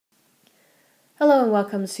Hello and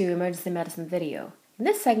welcome to Emergency Medicine video. In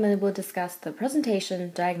this segment, we'll discuss the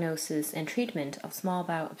presentation, diagnosis, and treatment of small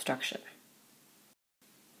bowel obstruction.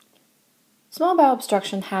 Small bowel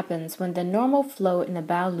obstruction happens when the normal flow in the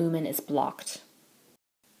bowel lumen is blocked.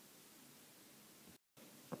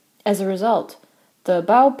 As a result, the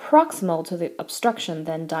bowel proximal to the obstruction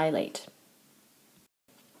then dilate.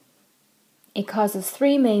 It causes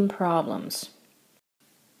three main problems.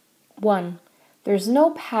 1. There's no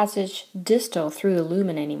passage distal through the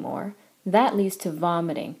lumen anymore. That leads to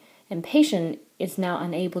vomiting, and patient is now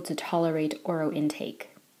unable to tolerate oral intake.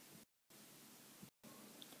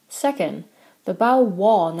 Second, the bowel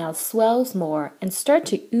wall now swells more and starts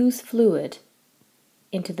to ooze fluid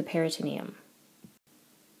into the peritoneum.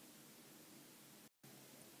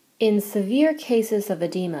 In severe cases of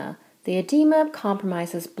edema, the edema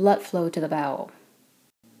compromises blood flow to the bowel.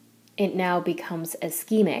 It now becomes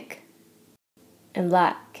ischemic, and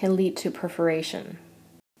that can lead to perforation.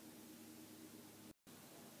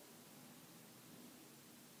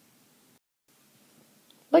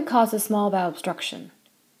 What causes small bowel obstruction?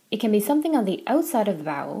 It can be something on the outside of the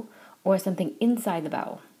bowel or something inside the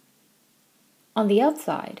bowel. On the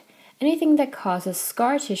outside, anything that causes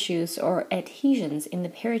scar tissues or adhesions in the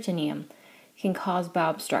peritoneum can cause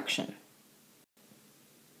bowel obstruction.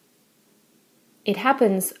 It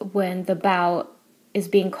happens when the bowel is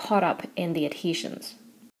being caught up in the adhesions.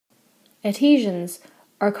 Adhesions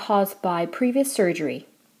are caused by previous surgery.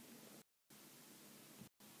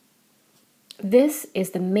 This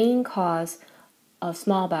is the main cause of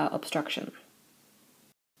small bowel obstruction.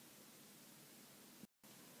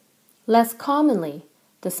 Less commonly,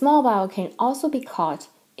 the small bowel can also be caught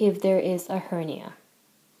if there is a hernia.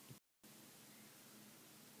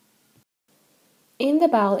 In the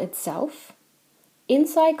bowel itself,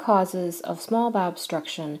 inside causes of small bowel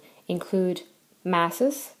obstruction include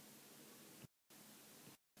masses,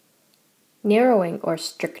 narrowing or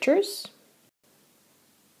strictures,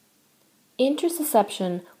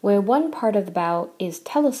 intussusception where one part of the bowel is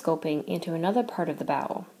telescoping into another part of the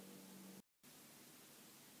bowel.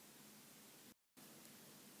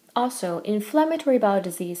 Also, inflammatory bowel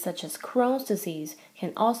disease such as Crohn's disease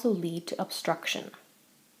can also lead to obstruction.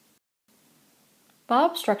 Bowel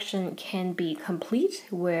obstruction can be complete,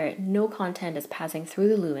 where no content is passing through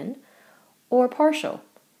the lumen, or partial,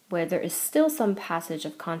 where there is still some passage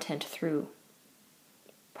of content through.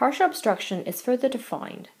 Partial obstruction is further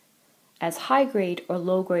defined as high-grade or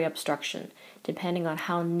low-grade obstruction, depending on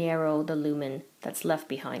how narrow the lumen that's left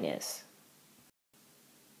behind is.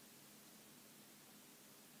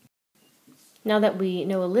 Now that we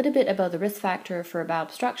know a little bit about the risk factor for bowel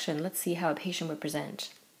obstruction, let's see how a patient would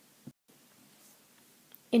present.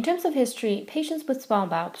 In terms of history, patients with small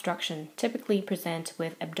bowel obstruction typically present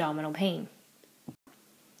with abdominal pain.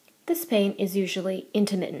 This pain is usually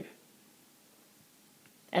intermittent,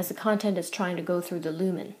 as the content is trying to go through the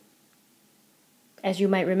lumen. As you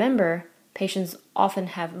might remember, patients often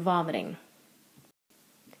have vomiting.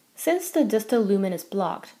 Since the distal lumen is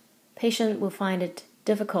blocked, patient will find it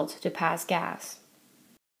difficult to pass gas.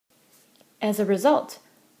 As a result,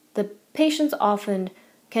 the patients often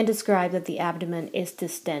can describe that the abdomen is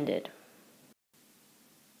distended.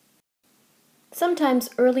 Sometimes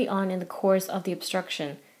early on in the course of the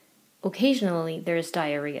obstruction, occasionally there is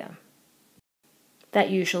diarrhea. That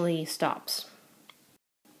usually stops.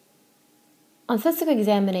 On physical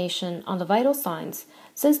examination on the vital signs,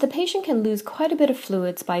 since the patient can lose quite a bit of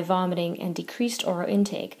fluids by vomiting and decreased oral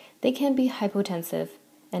intake, they can be hypotensive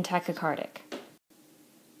and tachycardic.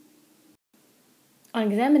 On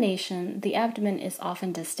examination, the abdomen is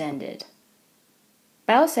often distended.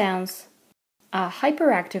 Bowel sounds are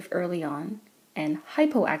hyperactive early on and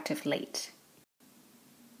hypoactive late.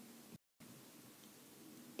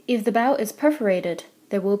 If the bowel is perforated,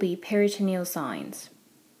 there will be peritoneal signs.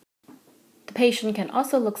 The patient can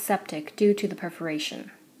also look septic due to the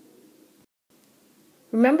perforation.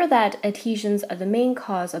 Remember that adhesions are the main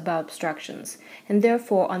cause of bowel obstructions, and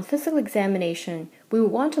therefore on physical examination, we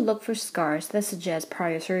would want to look for scars that suggest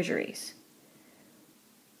prior surgeries.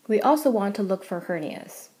 We also want to look for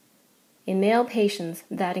hernias. In male patients,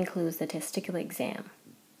 that includes the testicular exam.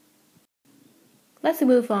 Let's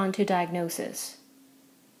move on to diagnosis.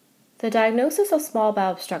 The diagnosis of small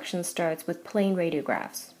bowel obstruction starts with plain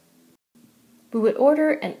radiographs. We would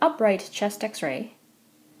order an upright chest X-ray,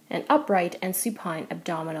 an upright and supine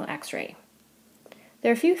abdominal X-ray.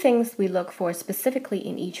 There are a few things we look for specifically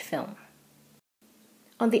in each film.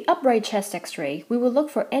 On the upright chest X-ray, we will look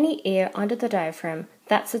for any air under the diaphragm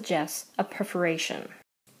that suggests a perforation.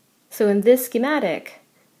 So in this schematic,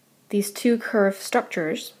 these two curved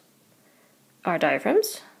structures are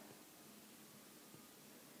diaphragms,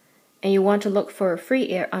 and you want to look for free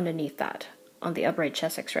air underneath that on the upright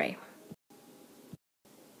chest x-ray.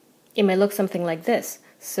 It may look something like this.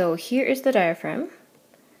 So here is the diaphragm,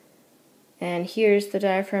 and here's the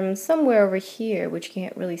diaphragm somewhere over here, which you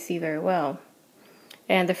can't really see very well.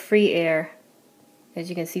 And the free air, as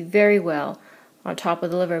you can see very well, on top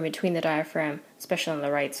of the liver between the diaphragm, especially on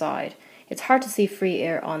the right side. It's hard to see free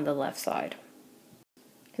air on the left side.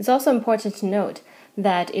 It's also important to note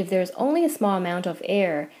that if there's only a small amount of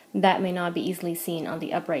air, that may not be easily seen on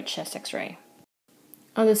the upright chest x-ray.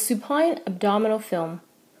 On the supine abdominal film,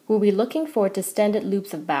 we'll be looking for distended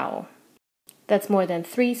loops of bowel. That's more than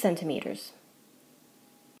 3 centimeters.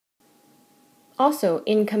 Also,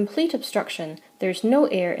 in complete obstruction, there's no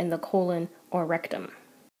air in the colon or rectum.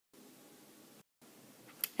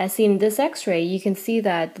 As seen in this x-ray, you can see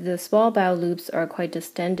that the small bowel loops are quite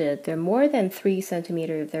distended. They're more than 3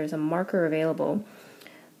 centimeters if there's a marker available.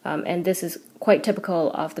 And this is quite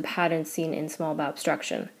typical of the pattern seen in small bowel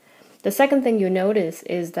obstruction. The second thing you notice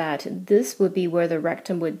is that this would be where the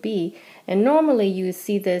rectum would be, and normally you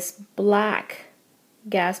see this black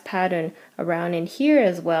gas pattern around in here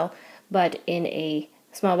as well, but in a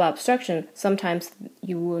small bowel obstruction, sometimes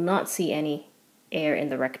you will not see any air in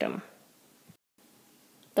the rectum.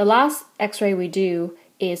 The last x-ray we do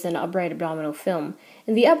is an upright abdominal film.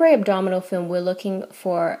 In the upright abdominal film, we're looking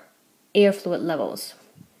for air fluid levels.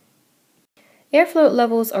 Air fluid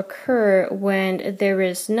levels occur when there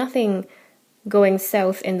is nothing going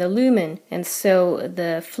south in the lumen, and so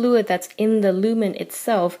the fluid that's in the lumen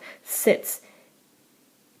itself sits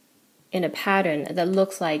in a pattern that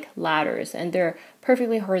looks like ladders, and they're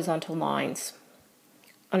perfectly horizontal lines.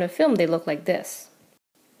 On a film, they look like this.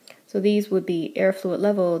 So these would be air fluid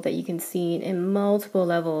level that you can see in multiple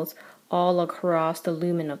levels all across the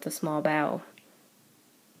lumen of the small bowel.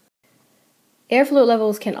 Air fluid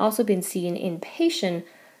levels can also be seen in patients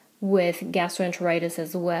with gastroenteritis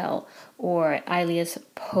as well, or ileus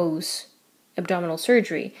post-abdominal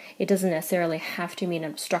surgery. It doesn't necessarily have to mean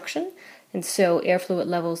obstruction, and so air fluid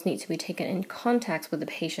levels need to be taken in contact with the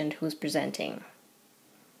patient who's presenting.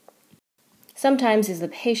 Sometimes if the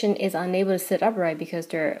patient is unable to sit upright because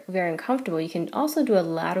they're very uncomfortable, you can also do a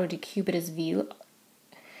lateral decubitus view,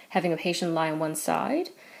 having a patient lie on one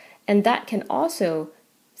side, and that can also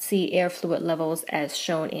see air fluid levels as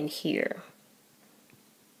shown in here.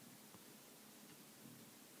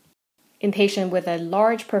 In patients with a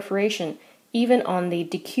large perforation, even on the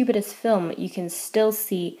decubitus film, you can still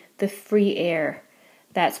see the free air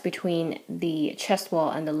that's between the chest wall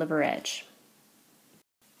and the liver edge.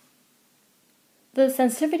 The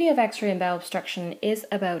sensitivity of X-ray in bowel obstruction is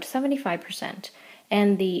about 75%,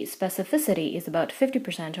 and the specificity is about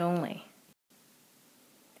 50% only.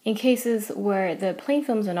 In cases where the plain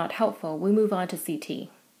films are not helpful, we move on to CT.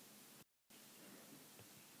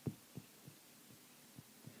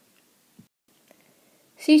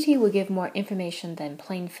 CT will give more information than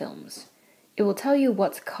plain films. It will tell you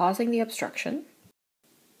what's causing the obstruction,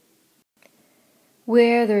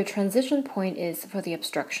 where the transition point is for the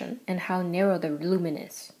obstruction, and how narrow the lumen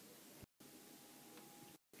is.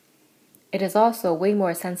 It is also way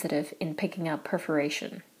more sensitive in picking up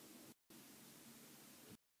perforation.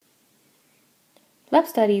 Lab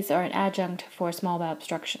studies are an adjunct for small bowel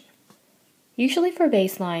obstruction. Usually for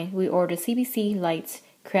baseline, we order CBC, lights,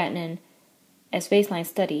 creatinine as baseline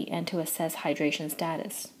study and to assess hydration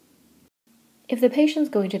status. If the patient's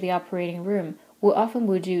going to the operating room, we often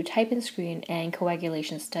will do type and screen and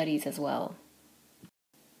coagulation studies as well.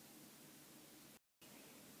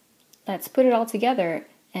 Let's put it all together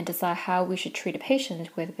and decide how we should treat a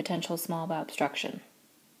patient with potential small bowel obstruction.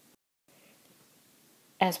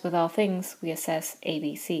 As with all things, we assess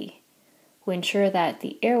ABC. We ensure that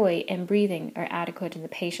the airway and breathing are adequate in the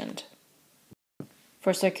patient.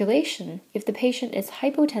 For circulation, if the patient is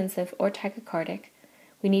hypotensive or tachycardic,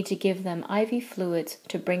 we need to give them IV fluids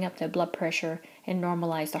to bring up their blood pressure and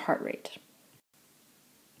normalize the heart rate.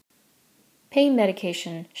 Pain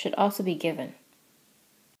medication should also be given.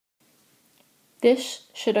 This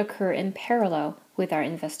should occur in parallel with our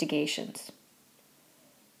investigations.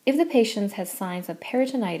 If the patient has signs of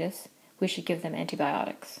peritonitis, we should give them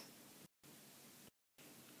antibiotics.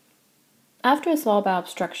 After a small bowel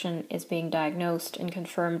obstruction is being diagnosed and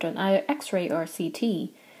confirmed on either X-ray or CT,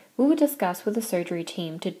 we will discuss with the surgery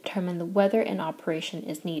team to determine whether an operation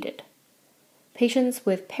is needed. Patients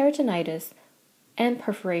with peritonitis and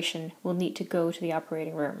perforation will need to go to the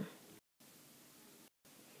operating room.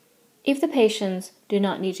 If the patients do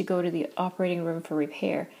not need to go to the operating room for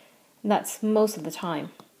repair, and that's most of the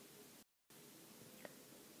time,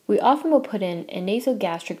 we often will put in a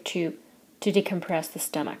nasogastric tube to decompress the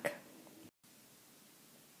stomach.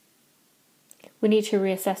 we need to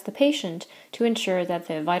reassess the patient to ensure that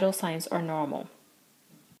their vital signs are normal.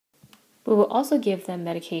 We will also give them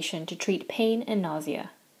medication to treat pain and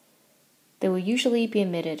nausea. They will usually be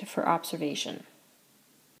admitted for observation.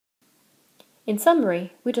 In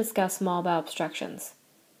summary, we discussed small bowel obstructions.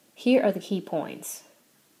 Here are the key points.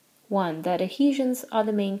 1. That adhesions are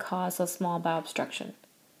the main cause of small bowel obstruction.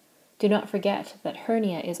 Do not forget that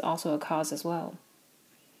hernia is also a cause as well.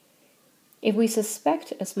 If we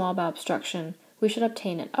suspect a small bowel obstruction, we should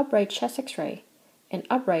obtain an upright chest X-ray, an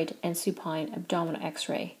upright and supine abdominal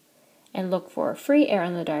X-ray, and look for free air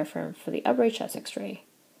on the diaphragm for the upright chest X-ray,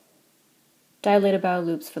 dilated bowel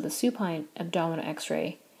loops for the supine abdominal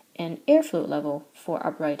X-ray, and air fluid level for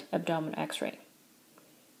upright abdominal X-ray.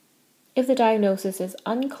 If the diagnosis is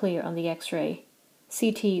unclear on the X-ray,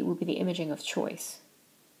 CT will be the imaging of choice.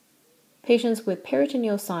 Patients with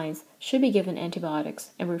peritoneal signs should be given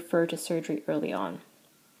antibiotics and referred to surgery early on.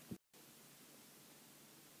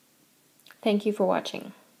 Thank you for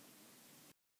watching.